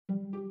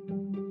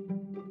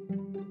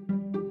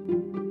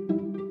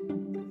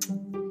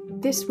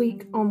This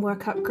week on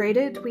Work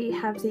Upgraded, we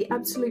have the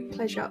absolute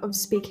pleasure of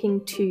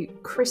speaking to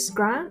Kris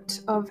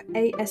Grant of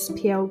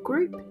ASPL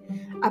Group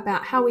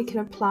about how we can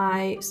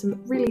apply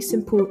some really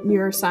simple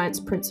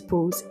neuroscience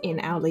principles in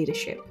our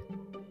leadership.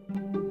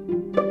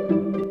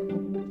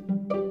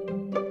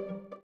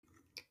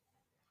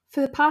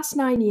 For the past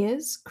 9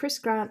 years, Kris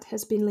Grant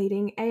has been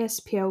leading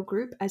ASPL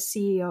Group as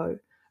CEO,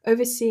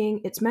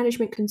 overseeing its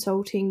management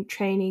consulting,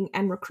 training,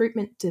 and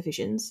recruitment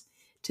divisions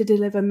to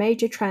deliver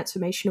major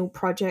transformational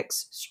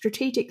projects,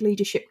 strategic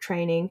leadership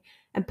training,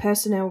 and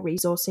personnel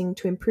resourcing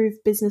to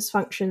improve business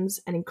functions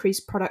and increase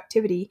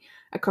productivity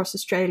across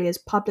Australia's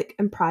public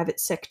and private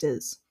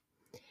sectors.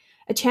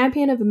 A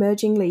champion of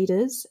emerging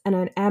leaders and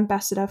an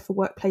ambassador for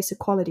workplace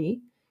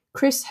equality,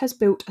 Kris has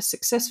built a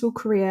successful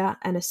career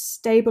and a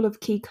stable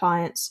of key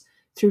clients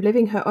through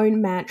living her own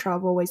mantra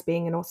of always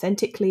being an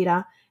authentic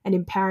leader and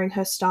empowering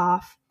her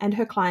staff and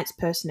her clients'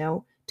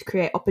 personnel to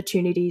create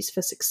opportunities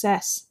for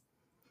success.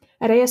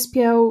 At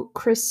ASPL,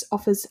 Kris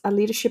offers a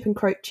leadership and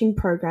coaching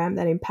program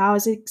that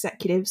empowers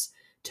executives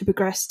to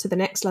progress to the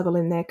next level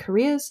in their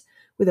careers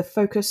with a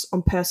focus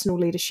on personal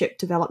leadership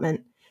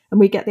development. And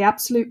we get the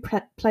absolute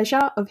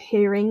pleasure of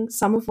hearing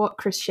some of what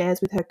Kris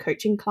shares with her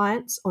coaching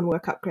clients on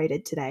Work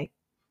Upgraded today.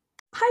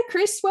 Hi,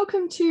 Kris.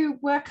 Welcome to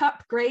Work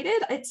Upgraded.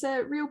 It's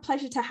a real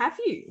pleasure to have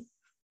you.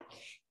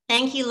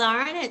 Thank you,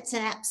 Lauren. It's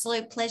an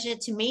absolute pleasure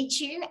to meet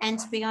you and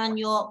to be on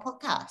your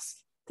podcast.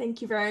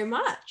 Thank you very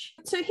much.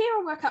 So here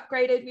on Work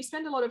Upgraded, we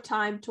spend a lot of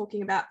time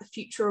talking about the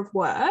future of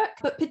work,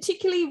 but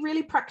particularly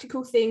really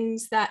practical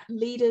things that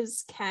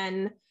leaders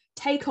can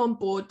take on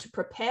board to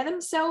prepare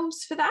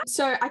themselves for that.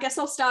 So I guess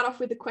I'll start off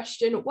with the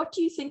question, what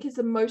do you think is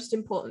the most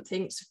important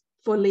things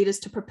for leaders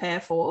to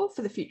prepare for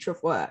the future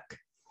of work?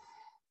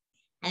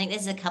 I think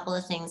there's a couple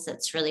of things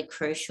that's really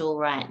crucial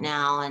right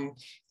now. And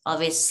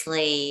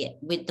obviously,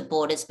 with the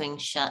borders being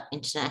shut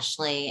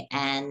internationally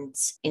and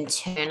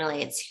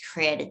internally, it's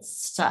created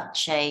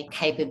such a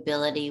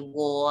capability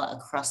war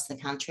across the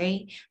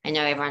country. I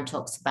know everyone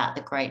talks about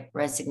the Great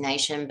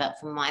Resignation, but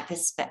from my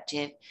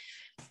perspective,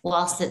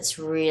 whilst it's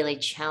really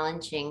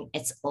challenging,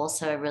 it's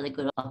also a really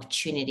good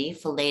opportunity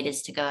for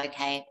leaders to go,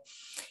 okay,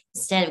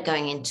 instead of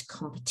going into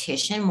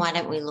competition, why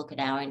don't we look at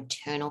our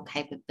internal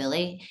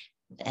capability?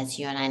 As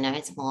you and I know,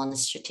 it's more on the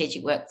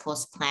strategic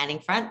workforce planning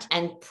front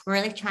and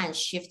really try and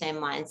shift their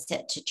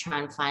mindset to try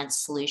and find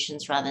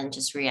solutions rather than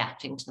just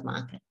reacting to the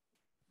market.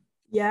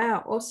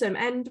 Yeah, awesome.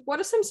 And what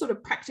are some sort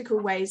of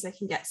practical ways they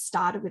can get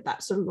started with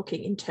that, sort of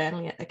looking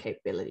internally at their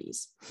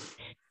capabilities?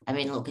 I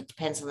mean, look, it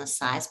depends on the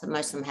size, but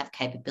most of them have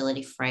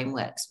capability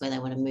frameworks where they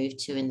want to move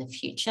to in the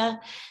future.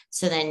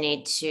 So they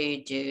need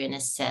to do an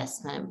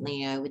assessment,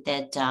 with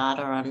their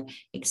data on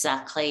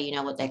exactly,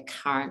 what their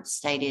current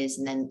state is,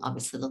 and then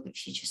obviously look at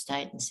future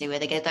state and see where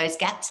those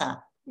gaps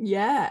are.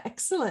 Yeah,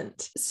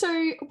 excellent.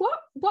 So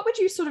what would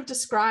you sort of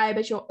describe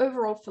as your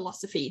overall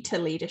philosophy to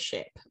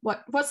leadership?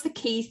 What's the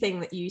key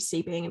thing that you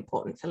see being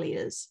important for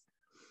leaders?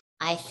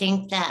 I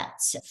think that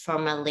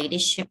from a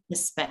leadership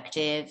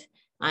perspective,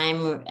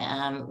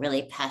 I'm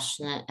really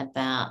passionate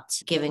about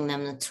giving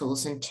them the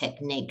tools and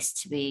techniques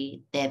to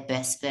be their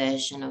best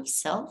version of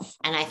self.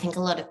 And I think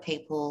a lot of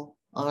people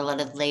or a lot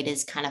of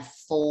leaders kind of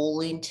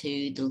fall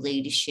into the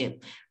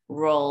leadership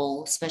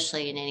role,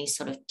 especially in any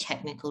sort of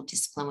technical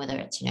discipline, whether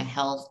it's,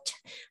 health,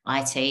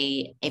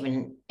 IT,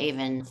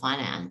 even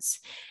finance.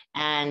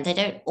 And they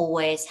don't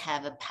always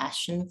have a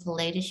passion for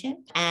leadership.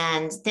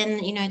 And then,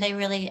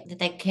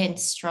 they can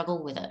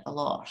struggle with it a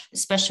lot,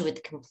 especially with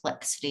the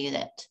complexity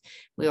that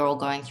we're all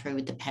going through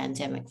with the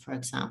pandemic, for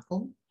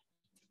example.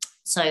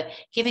 So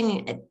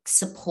giving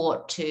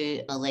support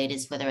to the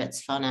leaders, whether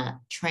it's on a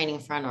training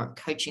front or a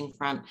coaching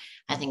front,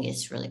 I think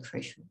is really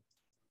crucial.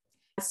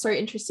 It's so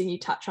interesting you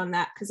touch on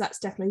that, because that's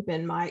definitely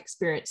been my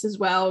experience as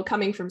well,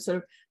 coming from sort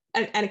of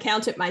an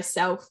accountant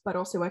myself, but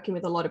also working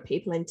with a lot of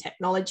people in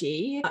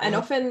technology. And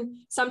often,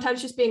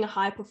 sometimes just being a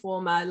high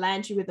performer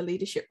lands you with a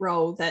leadership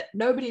role that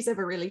nobody's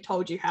ever really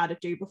told you how to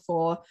do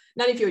before.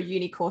 None of your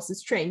uni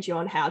courses trained you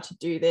on how to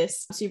do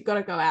this. So you've got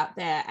to go out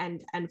there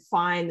and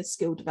find the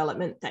skill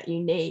development that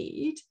you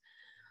need.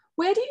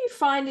 Where do you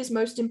find is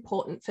most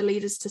important for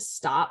leaders to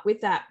start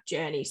with that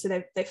journey?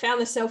 So they found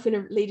themselves in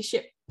a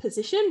leadership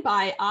position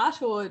by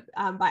art or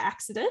by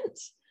accident.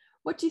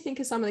 What do you think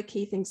are some of the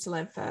key things to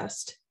learn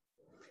first?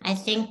 I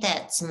think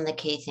that some of the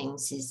key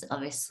things is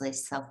obviously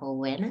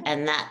self-awareness,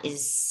 and that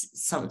is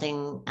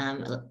something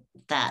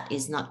that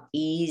is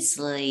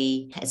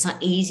it's not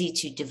easy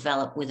to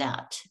develop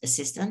without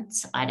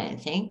assistance, I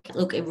don't think.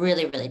 Look, it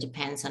really, really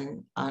depends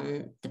on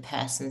the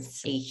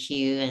person's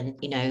EQ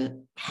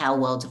and, how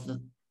well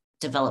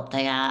developed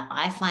they are.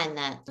 I find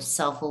that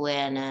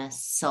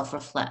self-awareness,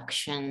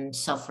 self-reflection,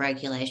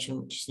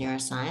 self-regulation, which is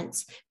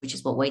neuroscience, which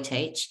is what we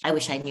teach. I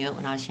wish I knew it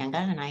when I was younger,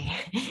 and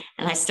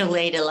I still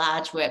lead a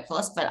large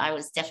workforce, but I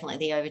was definitely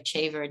the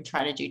overachiever and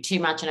trying to do too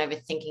much and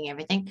overthinking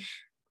everything.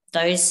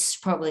 Those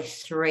probably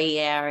 3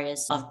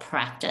 areas of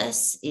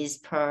practice is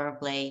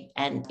probably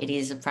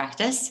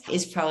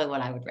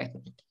what I would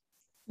recommend.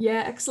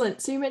 Yeah,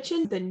 excellent. So you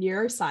mentioned the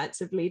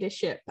neuroscience of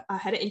leadership. I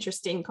had an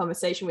interesting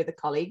conversation with a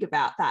colleague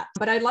about that,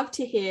 but I'd love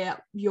to hear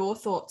your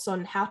thoughts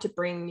on how to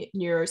bring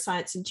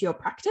neuroscience into your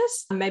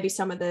practice, and maybe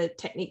some of the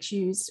techniques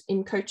used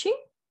in coaching.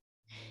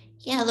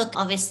 Yeah, look,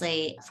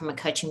 obviously, from a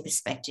coaching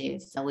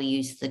perspective, we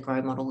use the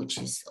GROW model, which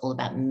is all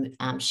about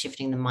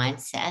shifting the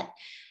mindset.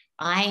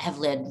 I have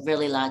led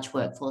really large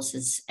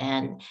workforces.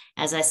 And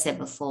as I said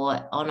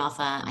before, on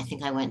offer, I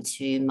think I went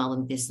to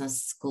Melbourne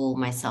Business School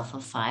myself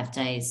for 5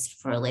 days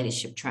for a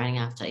leadership training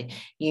after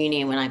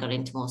uni when I got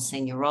into more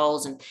senior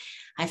roles. And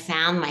I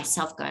found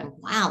myself going,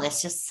 wow,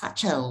 there's just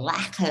such a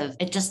lack of,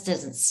 it just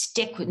doesn't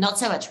stick with, not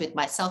so much with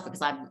myself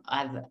because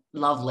I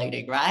love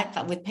leading, right?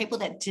 But with people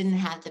that didn't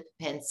have the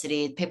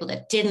propensity, people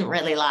that didn't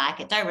really like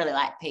it, don't really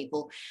like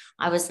people.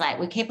 I was like,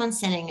 we keep on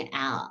sending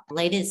our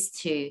leaders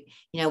to,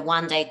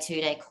 1 day, 2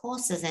 day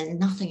courses and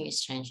nothing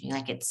is changing.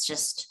 Like it's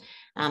just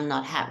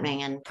not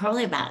happening. And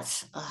probably about,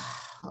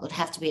 it would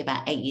have to be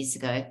about 8 years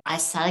ago, I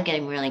started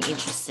getting really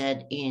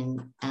interested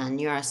in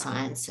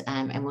neuroscience,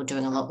 and we're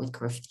doing a lot with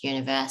Griffith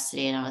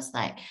University. And I was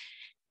like,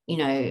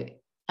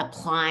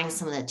 applying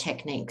some of the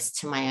techniques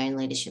to my own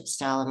leadership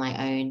style and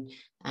my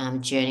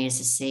own journey as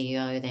a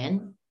CEO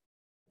then.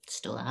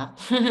 Still are,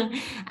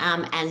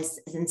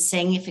 and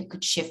seeing if it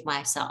could shift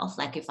myself,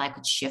 like if I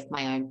could shift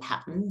my own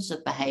patterns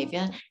of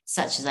behavior,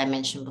 such as I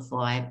mentioned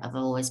before, I've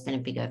always been a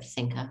big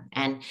overthinker.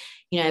 And,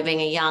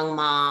 being a young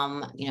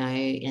mom,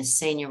 in a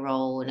senior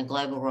role, in a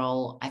global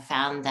role, I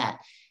found that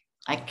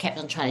I kept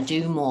on trying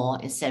to do more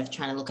instead of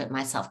trying to look at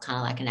myself kind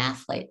of like an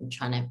athlete and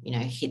trying to,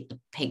 hit the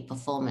peak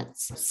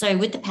performance. So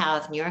with the power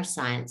of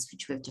neuroscience,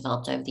 which we've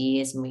developed over the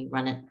years, and we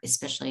run it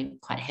especially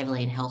quite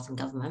heavily in health and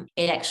government,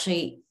 it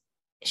actually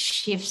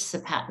shifts the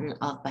pattern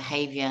of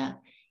behavior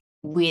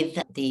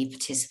with the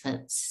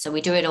participants. So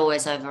we do it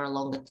always over a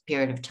longer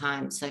period of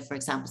time. So for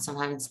example,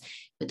 sometimes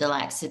with the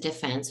likes of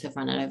defense, we've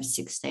run it over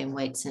 16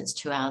 weeks and it's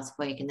 2 hours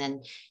a week. And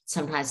then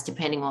sometimes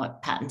depending on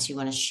what patterns you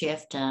want to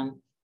shift,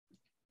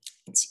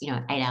 it's, 8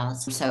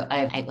 hours. So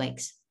over 8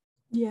 weeks.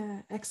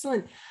 Yeah,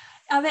 excellent.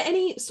 Are there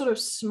any sort of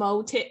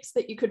small tips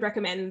that you could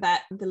recommend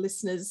that the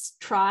listeners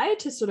try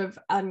to sort of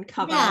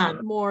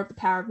uncover more of the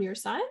power of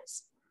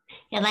neuroscience?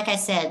 Yeah, like I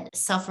said,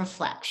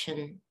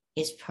 self-reflection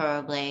is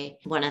probably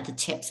one of the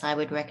tips I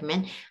would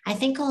recommend. I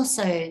think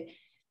also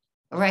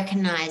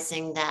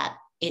recognizing that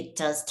it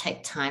does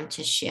take time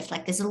to shift.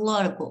 Like there's a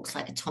lot of books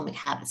like Atomic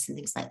Habits and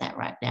things like that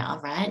right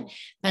now, right?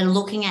 But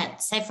looking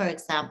at, say, for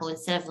example,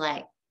 instead of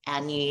like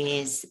our New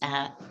Year's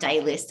day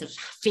list of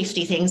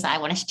 50 things I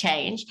want to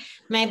change,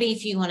 maybe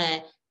if you want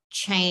to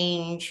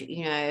change,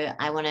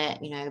 I want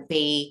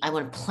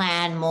to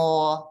plan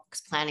more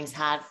because planning's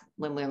hard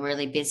when we're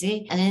really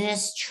busy, and then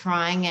just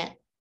trying it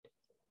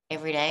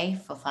every day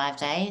for 5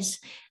 days,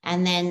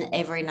 and then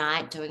every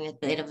night doing a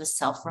bit of a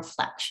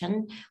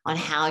self-reflection on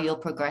how you're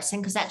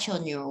progressing, because that's your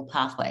neural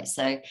pathway.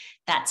 So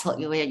that's what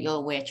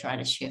we're trying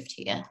to shift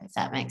here, if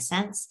that makes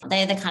sense.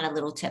 They're the kind of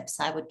little tips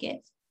I would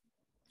give.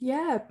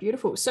 Yeah,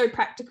 beautiful. So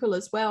practical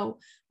as well.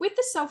 With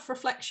the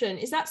self-reflection,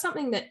 is that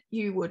something that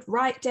you would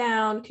write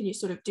down? Can you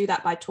sort of do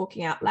that by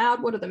talking out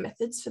loud? What are the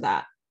methods for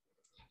that?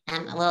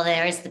 Well,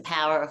 there is the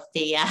power of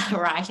the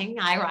writing.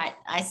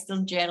 I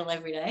still journal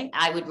every day.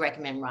 I would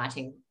recommend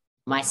writing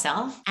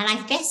myself. And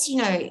I guess,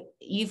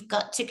 you've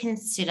got to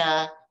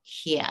consider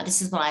here,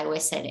 this is what I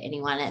always say to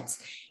anyone.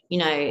 It's,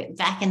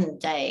 back in the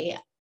day,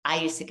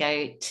 I used to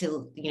go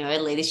to, a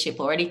leadership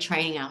or any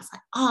training. I was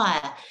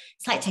like,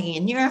 it's like taking a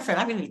neurofilm.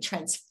 I'm going to be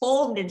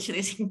transformed into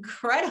this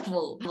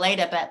incredible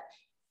leader. But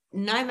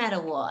no matter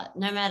what,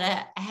 no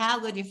matter how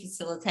good your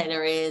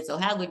facilitator is or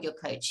how good your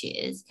coach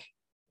is,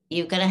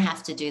 you're going to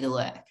have to do the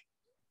work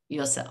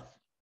yourself.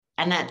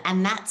 And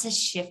that's a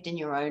shift in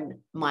your own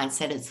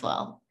mindset as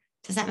well.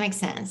 Does that make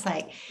sense?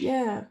 Like,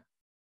 yeah,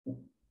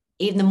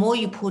 even the more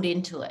you put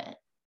into it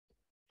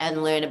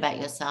and learn about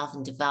yourself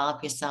and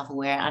develop yourself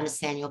aware,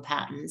 understand your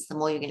patterns, the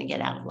more you're going to get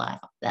out of life.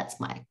 That's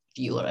my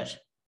view on it.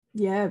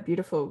 Yeah,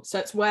 beautiful. So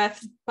it's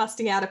worth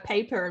busting out a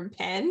paper and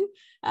pen,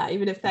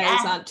 even if those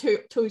aren't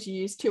tools you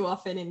use too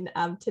often in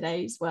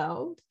today's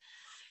world.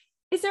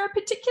 Is there a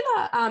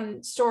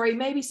particular story,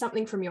 maybe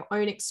something from your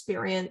own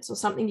experience or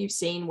something you've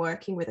seen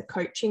working with a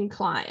coaching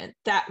client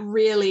that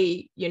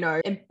really,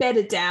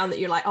 embedded down that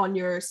you're like, oh,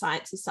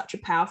 neuroscience is such a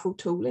powerful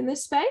tool in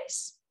this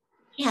space?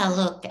 Yeah,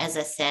 look, as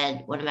I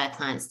said, one of our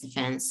clients,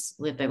 Defense,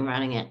 we've been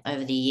running it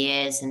over the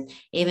years. And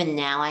even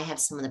now I have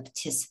some of the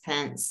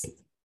participants,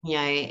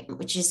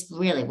 which is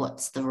really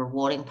what's the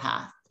rewarding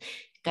path.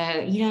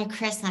 Go,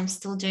 Kris, I'm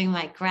still doing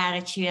my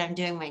gratitude. I'm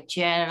doing my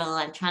journal.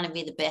 I'm trying to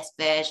be the best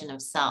version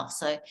of self.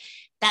 So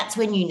that's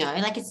when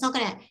like it's not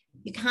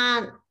you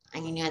can't,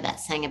 and that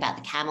saying about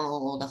the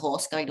camel or the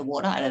horse going to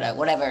water, I don't know,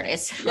 whatever it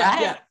is, right?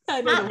 Yeah,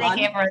 I know can't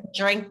make everyone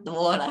drink the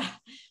water.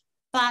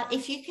 But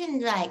if you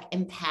can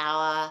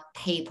empower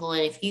people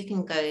and if you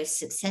can go,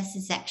 success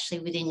is actually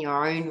within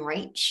your own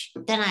reach,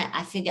 then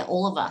I figure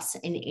all of us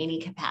in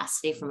any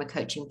capacity from a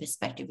coaching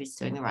perspective is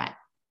doing the right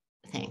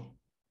thing.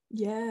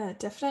 Yeah,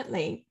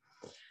 definitely.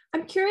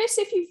 I'm curious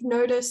if you've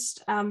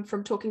noticed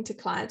from talking to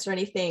clients or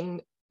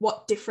anything,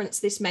 what difference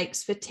this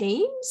makes for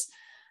teams.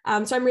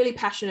 So I'm really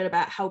passionate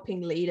about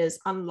helping leaders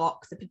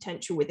unlock the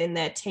potential within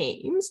their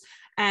teams.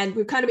 And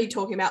we've kind of been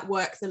talking about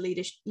work the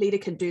leader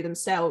can do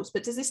themselves,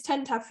 but does this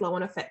tend to have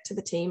flow-on effect to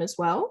the team as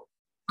well?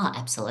 Oh,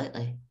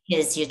 absolutely.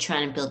 Because you're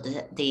trying to build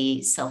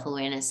the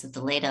self-awareness of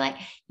the leader. Like,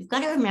 you've got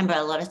to remember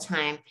a lot of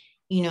time,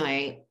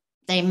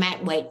 they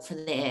might wait for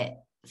their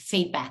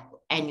feedback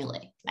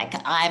annually. Like,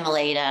 I'm a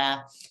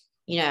leader,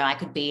 I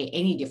could be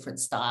any different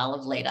style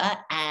of leader,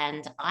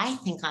 and I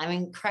think I'm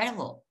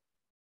incredible,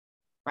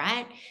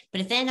 right?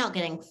 But if they're not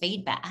getting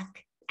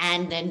feedback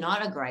and they're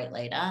not a great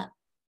leader,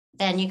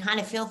 then you kind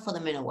of feel for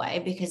them in a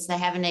way, because they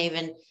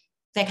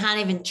can't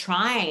even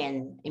try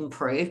and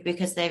improve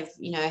because they've,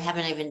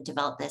 haven't even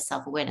developed their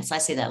self-awareness. I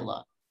see that a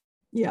lot.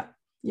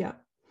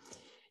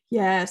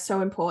 Yeah,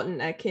 so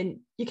important.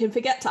 You can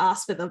forget to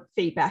ask for the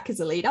feedback as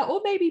a leader,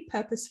 or maybe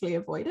purposefully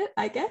avoid it,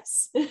 I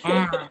guess.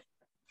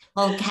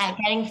 Well,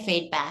 getting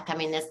feedback, I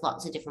mean, there's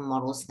lots of different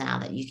models now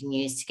that you can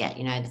use to get,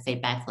 the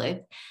feedback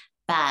loop,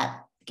 but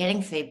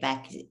getting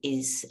feedback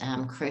is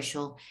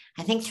crucial.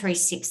 I think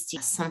 360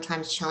 is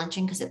sometimes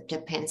challenging because it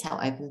depends how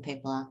open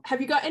people are.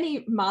 Have you got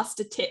any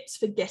master tips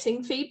for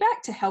getting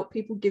feedback to help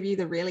people give you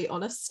the really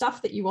honest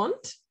stuff that you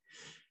want?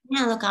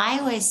 Yeah, look, I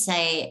always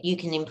say you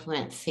can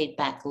implement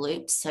feedback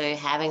loops. So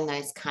having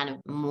those kind of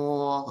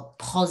more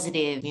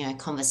positive,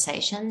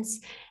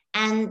 conversations.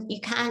 And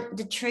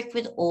the trick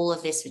with all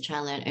of this, which I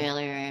learned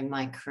earlier in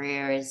my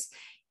career, is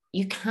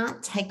you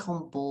can't take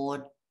on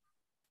board.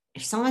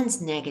 If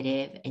someone's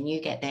negative and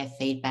you get their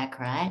feedback,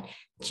 right,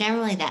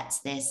 generally that's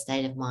their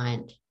state of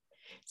mind.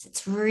 So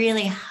it's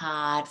really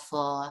hard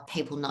for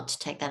people not to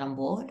take that on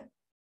board.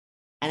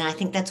 And I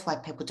think that's why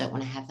people don't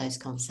want to have those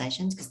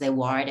conversations, because they're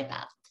worried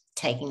about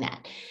taking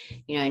that,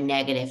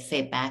 negative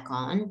feedback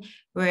on.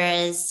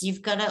 Whereas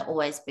you've got to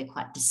always be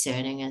quite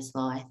discerning as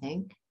well, I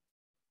think.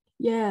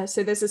 Yeah,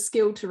 so there's a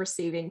skill to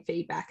receiving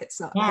feedback. It's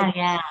not.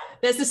 Yeah.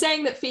 There's the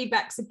saying that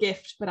feedback's a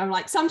gift, but I'm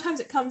like, sometimes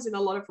it comes in a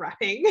lot of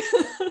wrapping.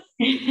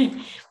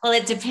 Well,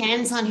 it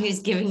depends on who's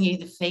giving you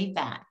the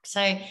feedback.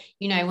 So,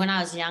 when I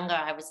was younger,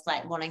 I was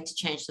like wanting to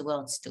change the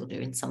world, still do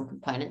in some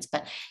components.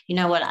 But you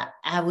know what?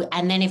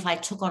 And then if I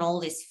took on all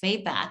this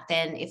feedback,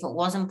 then if it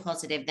wasn't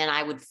positive, then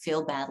I would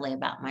feel badly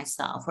about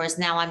myself. Whereas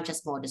now I'm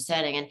just more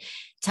discerning. And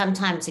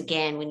sometimes,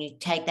 again, when you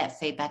take that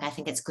feedback, I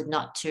think it's good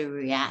not to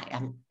react.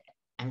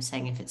 I'm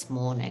saying if it's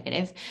more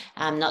negative,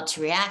 not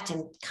to react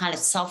and kind of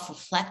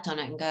self-reflect on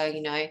it and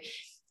go,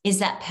 is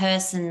that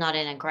person not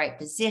in a great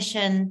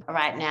position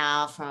right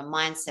now from a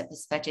mindset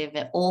perspective,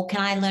 or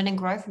can I learn and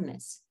grow from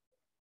this?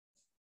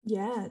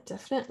 Yeah,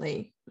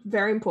 definitely.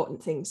 Very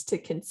important things to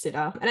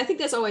consider. And I think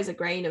there's always a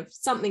grain of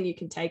something you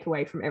can take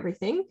away from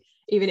everything,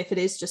 even if it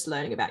is just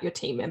learning about your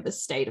team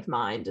members' state of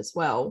mind as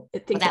well. I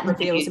think it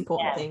reveals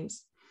important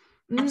things.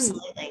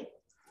 Absolutely.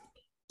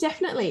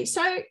 Definitely.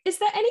 So is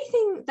there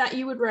anything that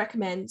you would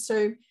recommend?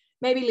 So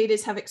maybe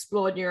leaders have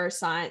explored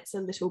neuroscience a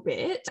little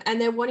bit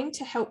and they're wanting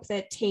to help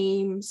their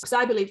teams, because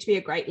I believe to be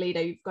a great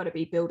leader, you've got to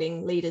be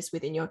building leaders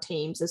within your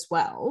teams as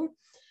well.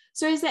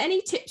 So is there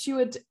any tips you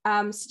would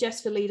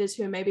suggest for leaders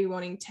who are maybe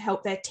wanting to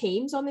help their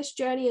teams on this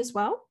journey as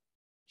well?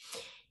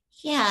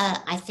 Yeah,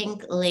 I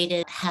think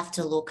leaders have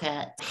to look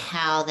at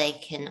how they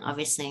can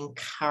obviously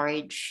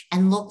encourage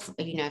and look for,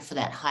 for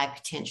that high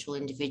potential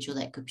individual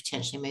that could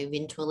potentially move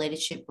into a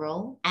leadership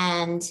role.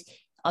 And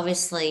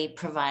obviously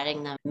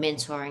providing them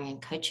mentoring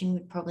and coaching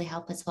would probably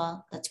help as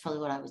well. That's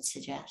probably what I would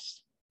suggest.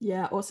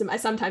 Yeah, awesome. I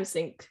sometimes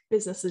think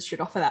businesses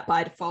should offer that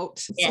by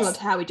default, Yes. Similar to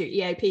how we do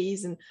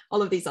EAPs and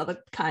all of these other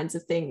kinds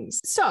of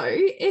things. So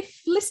if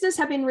listeners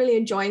have been really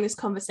enjoying this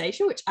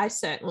conversation, which I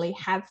certainly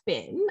have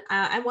been,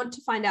 and want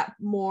to find out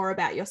more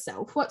about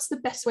yourself, what's the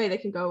best way they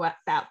can go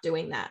about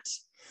doing that?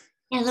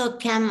 Yeah,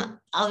 look,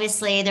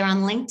 obviously they're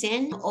on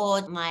LinkedIn,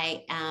 or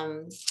my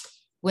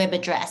web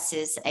address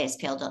is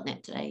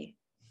aspl.net.au.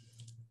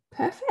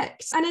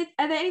 Perfect. And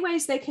are there any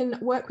ways they can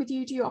work with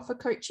you? Do you offer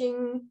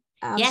coaching?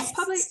 Yes,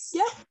 public.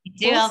 Yeah, we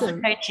do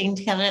offer coaching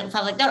to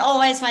public. Not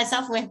always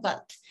myself. We've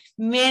got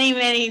many.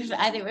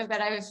 I think we've got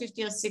over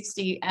 50 or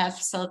 60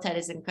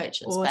 facilitators and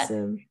coaches.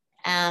 Awesome.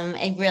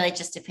 But it really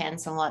just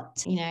depends on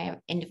what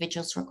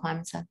individuals'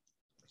 requirements are.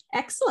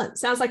 Excellent.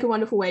 Sounds like a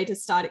wonderful way to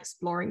start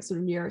exploring sort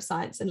of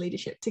neuroscience and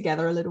leadership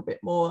together a little bit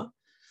more.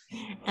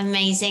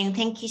 Amazing.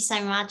 Thank you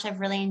so much. I've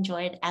really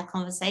enjoyed our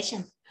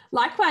conversation.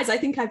 Likewise, I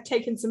think I've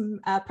taken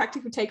some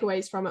practical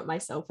takeaways from it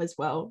myself as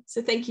well.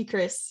 So thank you,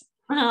 Kris.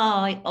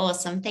 Oh,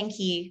 awesome. Thank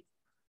you.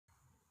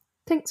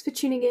 Thanks for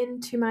tuning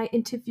in to my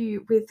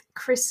interview with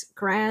Kris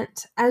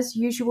Grant. As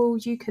usual,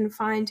 you can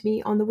find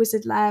me on the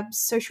Wizard Labs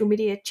social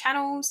media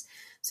channels.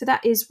 So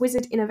that is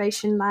Wizard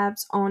Innovation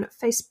Labs on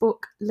Facebook,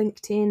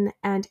 LinkedIn,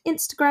 and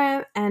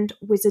Instagram, and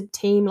Wizard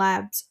Team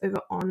Labs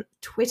over on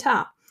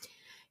Twitter.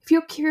 If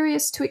you're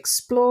curious to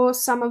explore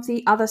some of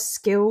the other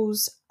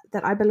skills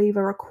that I believe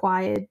are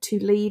required to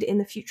lead in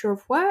the future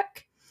of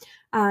work,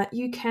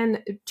 You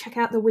can check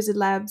out the Wizard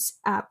Labs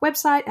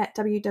website at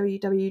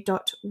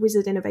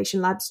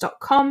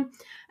www.wizardinnovationlabs.com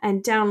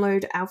and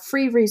download our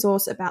free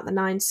resource about the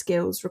 9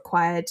 skills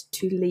required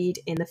to lead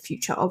in the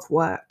future of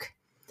work.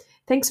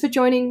 Thanks for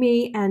joining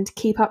me, and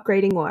keep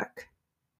upgrading work.